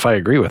 I don't know if I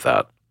agree with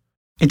that.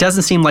 It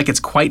doesn't seem like it's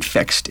quite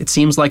fixed. It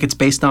seems like it's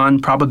based on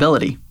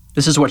probability.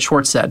 This is what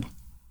Schwartz said.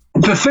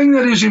 The thing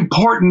that is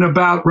important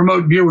about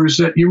remote viewers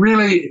that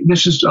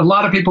a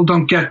lot of people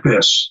don't get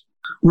this.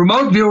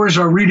 Remote viewers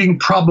are reading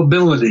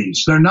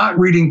probabilities. They're not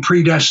reading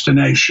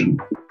predestination.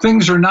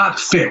 Things are not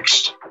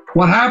fixed.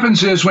 What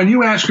happens is when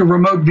you ask a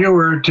remote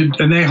viewer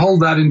and they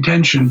hold that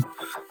intention,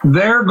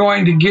 they're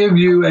going to give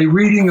you a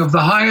reading of the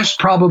highest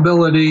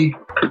probability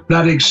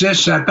that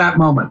exists at that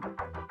moment.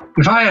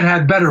 If I had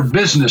had better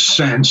business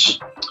sense,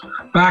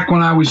 back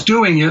when I was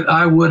doing it,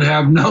 I would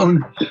have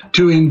known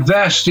to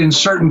invest in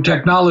certain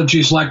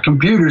technologies like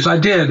computers. I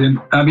did.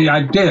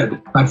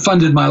 I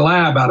funded my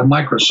lab out of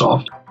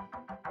Microsoft.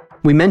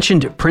 We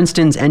mentioned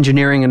Princeton's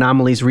Engineering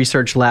Anomalies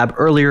Research Lab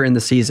earlier in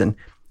the season.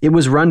 It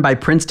was run by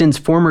Princeton's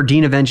former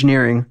Dean of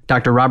Engineering,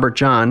 Dr. Robert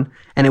John,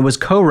 and it was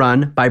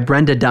co-run by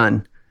Brenda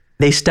Dunn.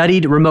 They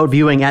studied remote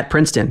viewing at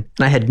Princeton,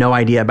 and I had no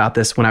idea about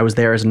this when I was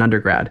there as an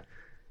undergrad.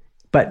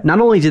 But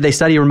not only did they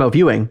study remote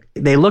viewing,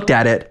 they looked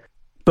at it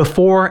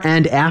before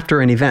and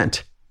after an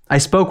event. I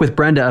spoke with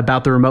Brenda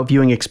about the remote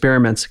viewing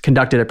experiments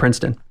conducted at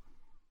Princeton.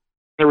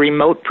 The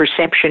remote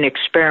perception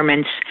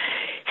experiments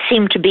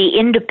seemed to be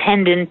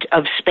independent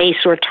of space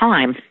or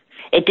time.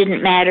 It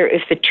didn't matter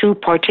if the two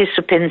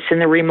participants in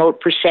the remote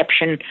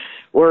perception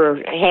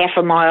were half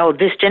a mile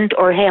distant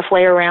or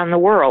halfway around the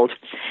world.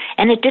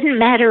 And it didn't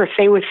matter if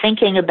they were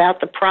thinking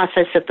about the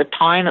process at the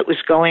time it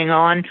was going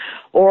on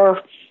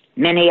or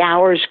many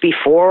hours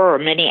before or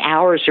many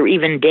hours or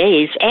even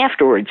days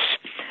afterwards.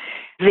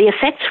 The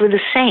effects were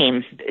the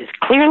same.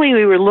 Clearly,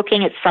 we were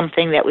looking at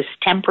something that was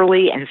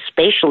temporally and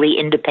spatially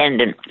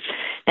independent.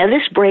 Now,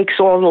 this breaks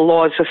all the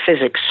laws of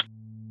physics.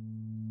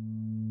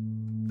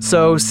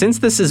 So, since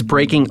this is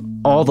breaking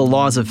all the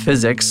laws of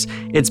physics,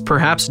 it's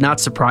perhaps not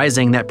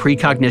surprising that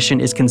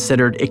precognition is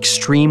considered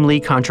extremely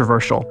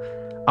controversial.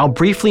 I'll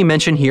briefly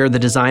mention here the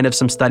design of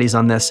some studies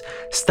on this,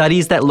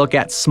 studies that look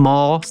at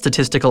small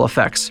statistical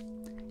effects.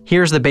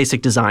 Here's the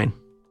basic design.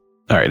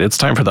 All right, it's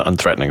time for the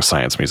unthreatening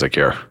science music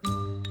here.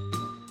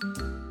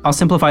 I'll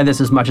simplify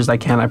this as much as I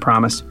can, I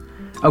promise.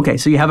 Okay,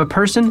 so you have a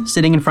person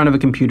sitting in front of a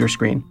computer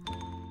screen.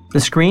 The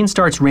screen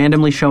starts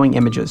randomly showing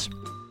images.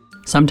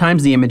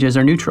 Sometimes the images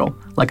are neutral,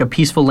 like a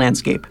peaceful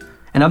landscape,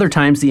 and other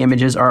times the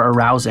images are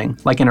arousing,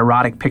 like an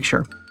erotic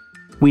picture.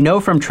 We know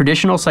from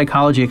traditional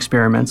psychology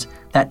experiments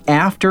that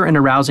after an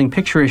arousing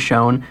picture is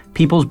shown,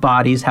 people's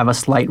bodies have a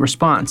slight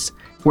response,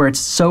 where it's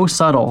so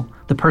subtle,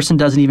 the person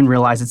doesn't even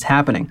realize it's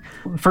happening.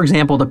 For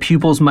example, the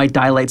pupils might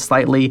dilate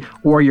slightly,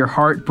 or your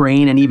heart,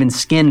 brain, and even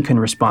skin can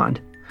respond.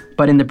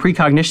 But in the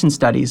precognition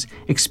studies,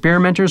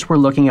 experimenters were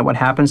looking at what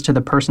happens to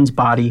the person's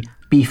body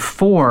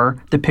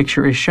before the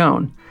picture is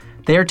shown.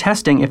 They are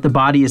testing if the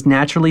body is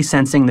naturally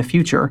sensing the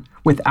future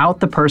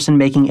without the person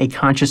making a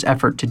conscious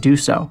effort to do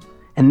so.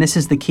 And this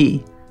is the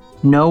key.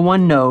 No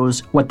one knows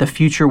what the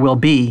future will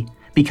be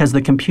because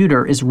the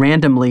computer is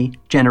randomly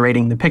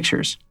generating the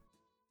pictures.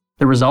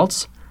 The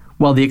results?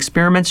 Well, the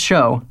experiments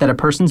show that a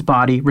person's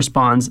body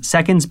responds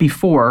seconds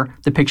before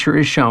the picture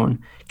is shown,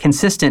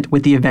 consistent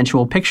with the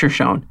eventual picture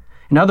shown.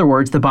 In other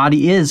words, the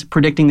body is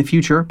predicting the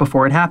future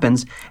before it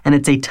happens, and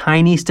it's a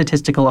tiny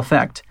statistical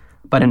effect,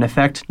 but an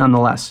effect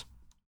nonetheless.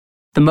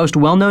 The most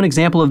well-known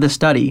example of this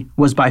study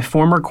was by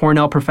former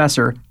Cornell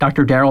professor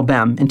Dr. Daryl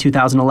Bem in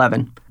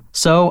 2011.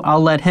 So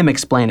I'll let him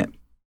explain it.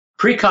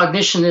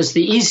 Precognition is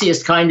the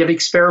easiest kind of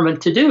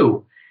experiment to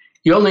do.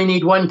 You only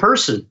need one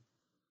person.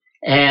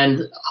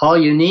 And all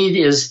you need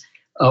is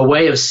a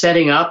way of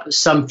setting up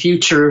some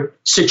future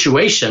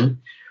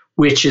situation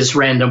which is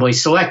randomly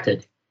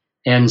selected.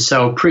 And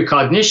so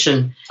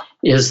precognition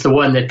is the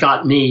one that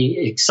got me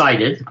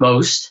excited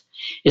most.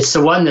 It's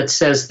the one that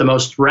says the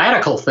most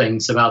radical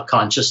things about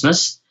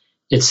consciousness.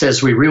 It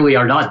says we really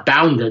are not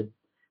bounded,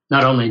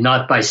 not only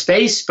not by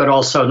space, but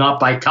also not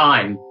by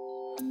time.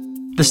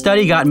 The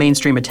study got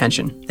mainstream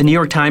attention. The New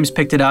York Times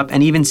picked it up,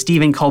 and even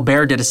Stephen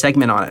Colbert did a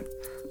segment on it.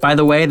 By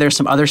the way, there's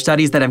some other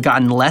studies that have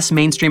gotten less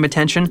mainstream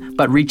attention,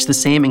 but reached the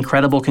same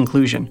incredible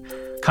conclusion.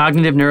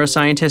 Cognitive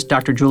neuroscientist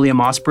Dr. Julia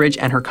Mossbridge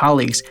and her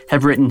colleagues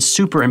have written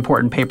super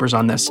important papers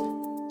on this.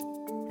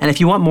 And if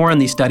you want more on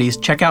these studies,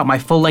 check out my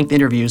full-length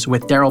interviews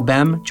with Daryl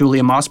Bem,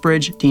 Julia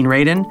Mossbridge, Dean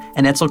Radin,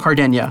 and Edsel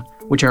Cardenia,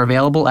 which are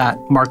available at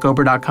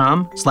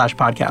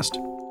markober.com/podcast.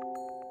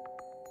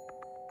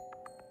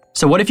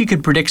 So what if you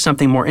could predict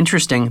something more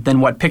interesting than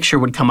what picture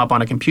would come up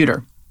on a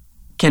computer?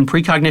 Can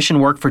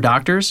precognition work for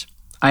doctors?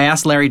 I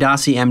asked Larry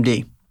Dossi,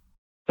 MD.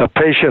 A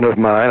patient of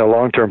mine, a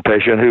long-term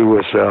patient who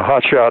was a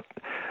hotshot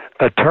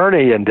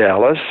attorney in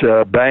Dallas,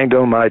 banged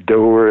on my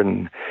door,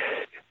 and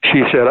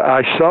she said,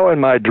 I saw in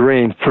my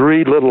dream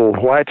 3 little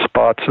white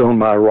spots on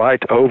my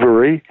right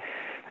ovary,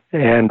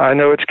 and I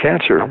know it's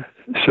cancer,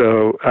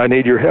 so I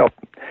need your help.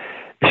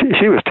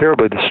 She was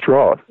terribly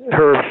distraught.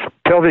 Her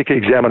pelvic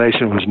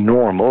examination was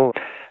normal.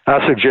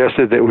 I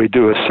suggested that we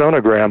do a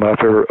sonogram of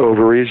her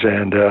ovaries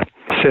and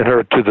sent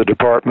her to the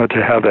department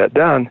to have that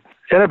done.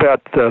 In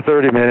about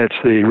 30 minutes,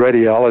 the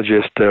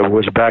radiologist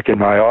was back in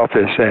my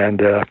office,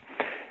 and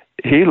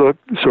he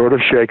looked sort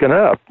of shaken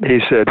up. He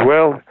said,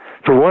 well,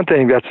 for one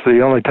thing, that's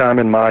the only time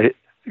in my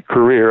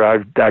career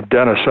I've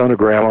done a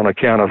sonogram on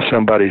account of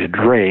somebody's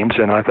dreams,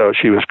 and I thought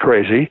she was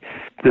crazy.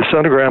 The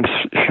sonogram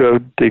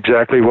showed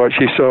exactly what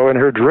she saw in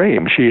her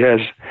dream. She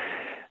has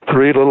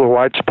 3 little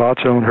white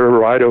spots on her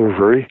right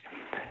ovary,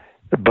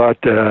 but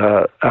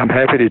I'm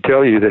happy to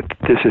tell you that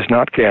this is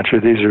not cancer.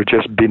 These are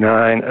just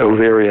benign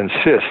ovarian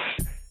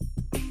cysts.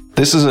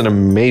 This is an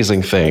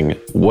amazing thing.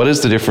 What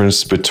is the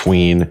difference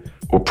between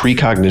a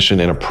precognition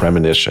and a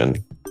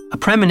premonition? A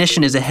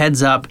premonition is a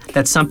heads up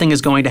that something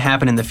is going to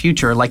happen in the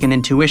future, like an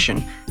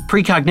intuition.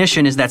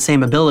 Precognition is that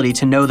same ability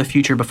to know the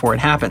future before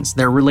it happens.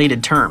 They're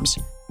related terms.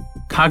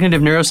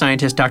 Cognitive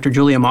neuroscientist Dr.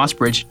 Julia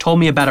Mossbridge told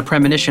me about a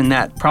premonition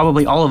that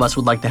probably all of us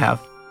would like to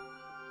have.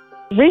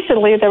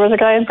 Recently, there was a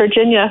guy in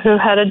Virginia who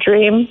had a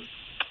dream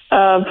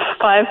of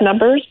 5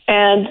 numbers,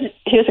 and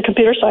he was a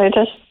computer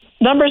scientist.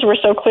 Numbers were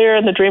so clear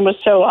and the dream was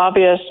so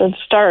obvious and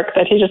stark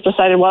that he just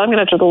decided, well, I'm going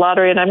to enter the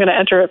lottery and I'm going to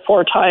enter it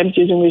 4 times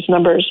using these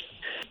numbers.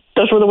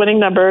 Those were the winning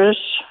numbers,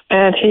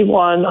 and he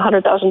won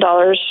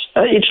 $100,000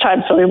 each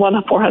time, so he won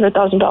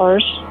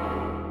 $400,000.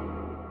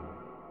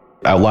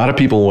 A lot of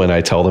people, when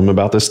I tell them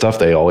about this stuff,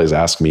 they always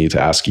ask me to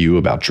ask you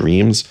about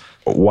dreams.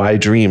 Why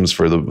dreams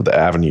for the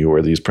avenue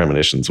where these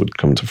premonitions would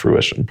come to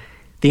fruition?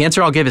 The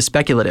answer I'll give is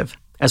speculative.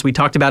 As we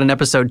talked about in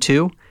episode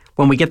 2,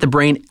 when we get the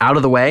brain out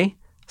of the way,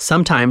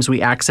 sometimes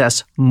we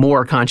access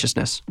more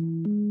consciousness.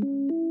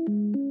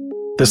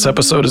 This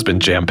episode has been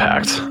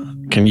jam-packed.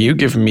 Can you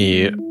give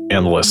me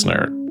and the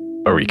listener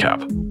a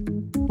recap?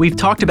 We've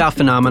talked about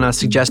phenomena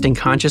suggesting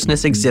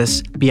consciousness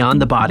exists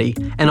beyond the body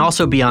and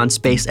also beyond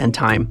space and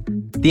time.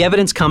 The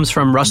evidence comes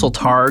from Russell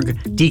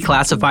Targ,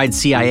 declassified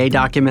CIA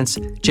documents,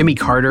 Jimmy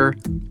Carter,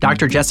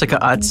 Dr.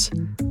 Jessica Utts,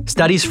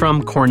 studies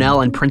from Cornell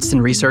and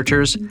Princeton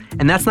researchers,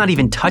 and that's not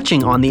even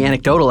touching on the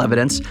anecdotal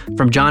evidence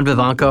from John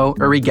Vivanco,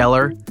 Uri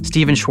Geller,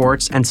 Stephen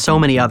Schwartz, and so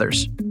many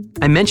others.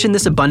 I mention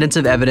this abundance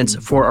of evidence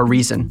for a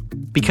reason,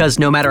 because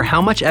no matter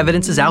how much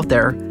evidence is out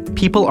there,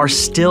 people are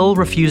still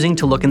refusing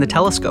to look in the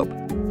telescope.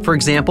 For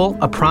example,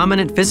 a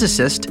prominent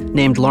physicist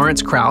named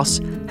Lawrence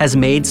Krauss has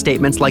made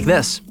statements like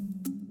this.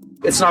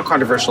 It's not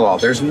controversial at all.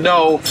 There's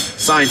no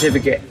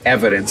scientific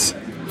evidence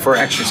for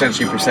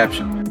extrasensory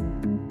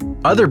perception.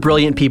 Other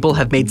brilliant people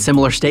have made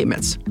similar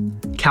statements.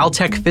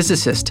 Caltech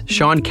physicist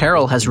Sean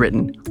Carroll has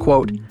written,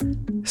 quote,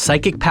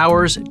 "Psychic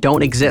powers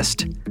don't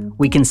exist.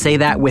 We can say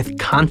that with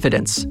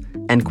confidence,"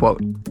 end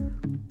quote.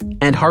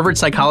 And Harvard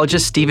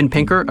psychologist Steven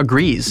Pinker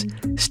agrees,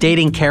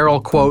 stating Carroll,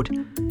 quote,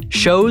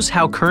 "shows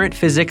how current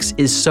physics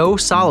is so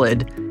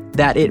solid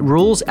that it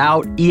rules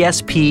out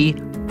ESP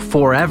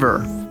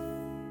forever."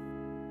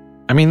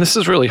 I mean, this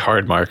is really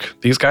hard, Mark.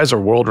 These guys are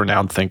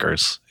world-renowned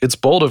thinkers. It's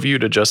bold of you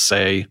to just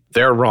say,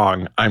 they're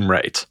wrong, I'm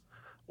right.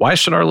 Why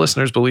should our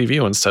listeners believe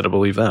you instead of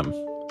believe them?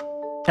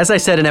 As I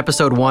said in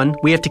episode 1,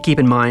 we have to keep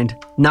in mind,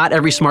 not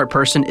every smart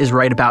person is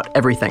right about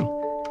everything.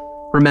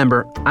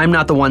 Remember, I'm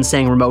not the one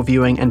saying remote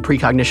viewing and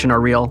precognition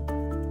are real.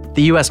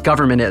 The US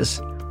government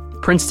is.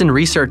 Princeton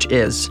Research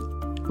is.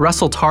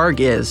 Russell Targ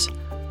is.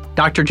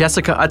 Dr.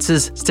 Jessica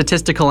Utts'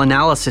 statistical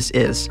analysis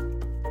is.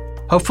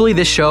 Hopefully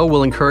this show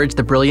will encourage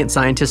the brilliant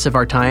scientists of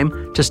our time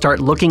to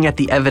start looking at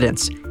the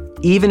evidence,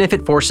 even if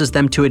it forces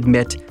them to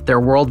admit their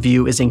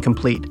worldview is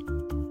incomplete.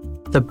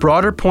 The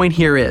broader point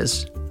here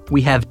is,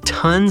 we have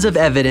tons of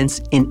evidence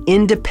in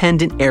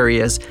independent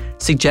areas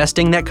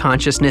suggesting that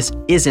consciousness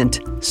isn't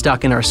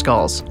stuck in our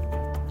skulls.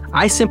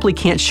 I simply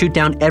can't shoot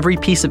down every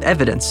piece of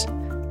evidence.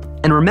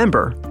 And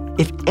remember,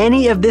 if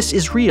any of this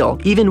is real,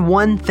 even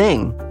one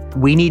thing,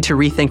 we need to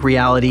rethink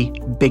reality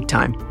big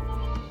time.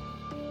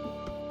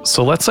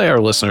 So let's say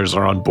our listeners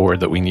are on board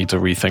that we need to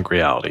rethink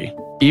reality.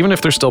 Even if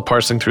they're still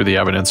parsing through the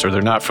evidence or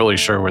they're not fully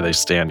sure where they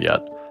stand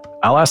yet,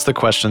 I'll ask the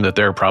question that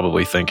they're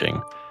probably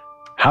thinking.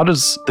 How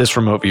does this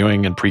remote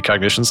viewing and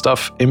precognition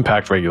stuff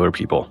impact regular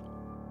people?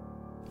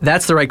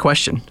 That's the right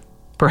question.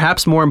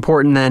 Perhaps more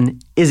important than,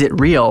 is it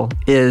real,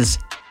 is,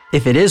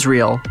 if it is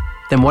real,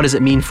 then what does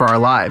it mean for our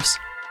lives?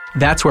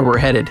 That's where we're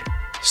headed,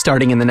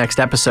 starting in the next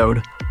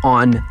episode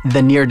on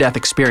the near-death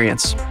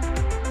experience.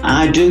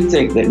 I do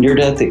think that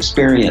near-death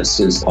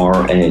experiences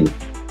are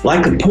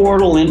like a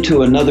portal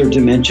into another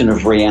dimension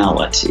of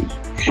reality,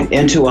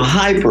 into a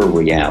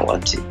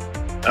hyper-reality.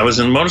 I was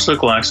in a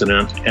motorcycle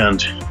accident,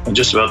 and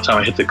just about the time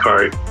I hit the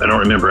car, I don't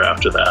remember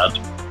after that.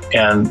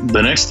 And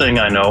the next thing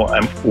I know,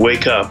 I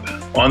wake up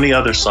on the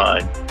other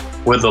side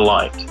with the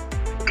light.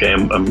 Okay,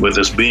 I'm with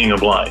this being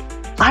of light.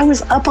 I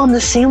was up on the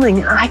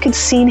ceiling. I could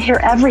see and hear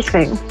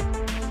everything.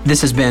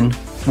 This has been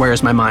Where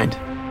Is My Mind?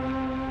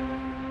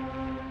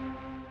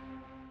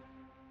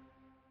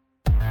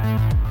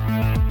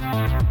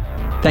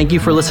 Thank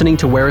you for listening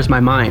to Where Is My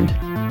Mind?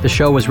 The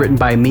show was written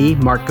by me,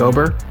 Mark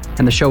Gober,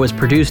 and the show is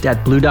produced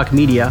at Blue Duck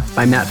Media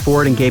by Matt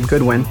Ford and Gabe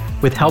Goodwin,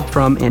 with help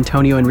from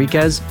Antonio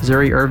Enriquez,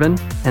 Zuri Irvin,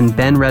 and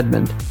Ben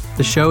Redmond.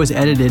 The show is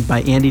edited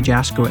by Andy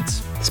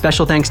Jaskowitz.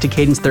 Special thanks to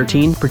Cadence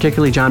 13,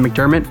 particularly John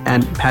McDermott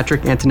and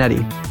Patrick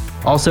Antonetti.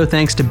 Also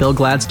thanks to Bill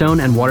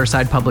Gladstone and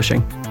Waterside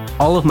Publishing.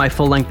 All of my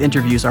full-length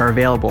interviews are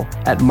available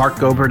at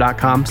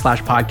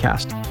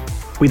markgober.com/podcast.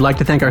 We'd like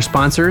to thank our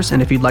sponsors,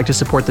 and if you'd like to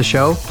support the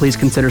show, please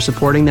consider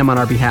supporting them on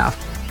our behalf.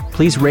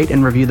 Please rate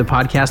and review the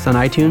podcast on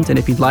iTunes, and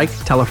if you'd like,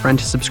 tell a friend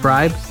to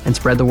subscribe and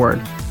spread the word.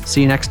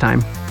 See you next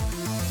time.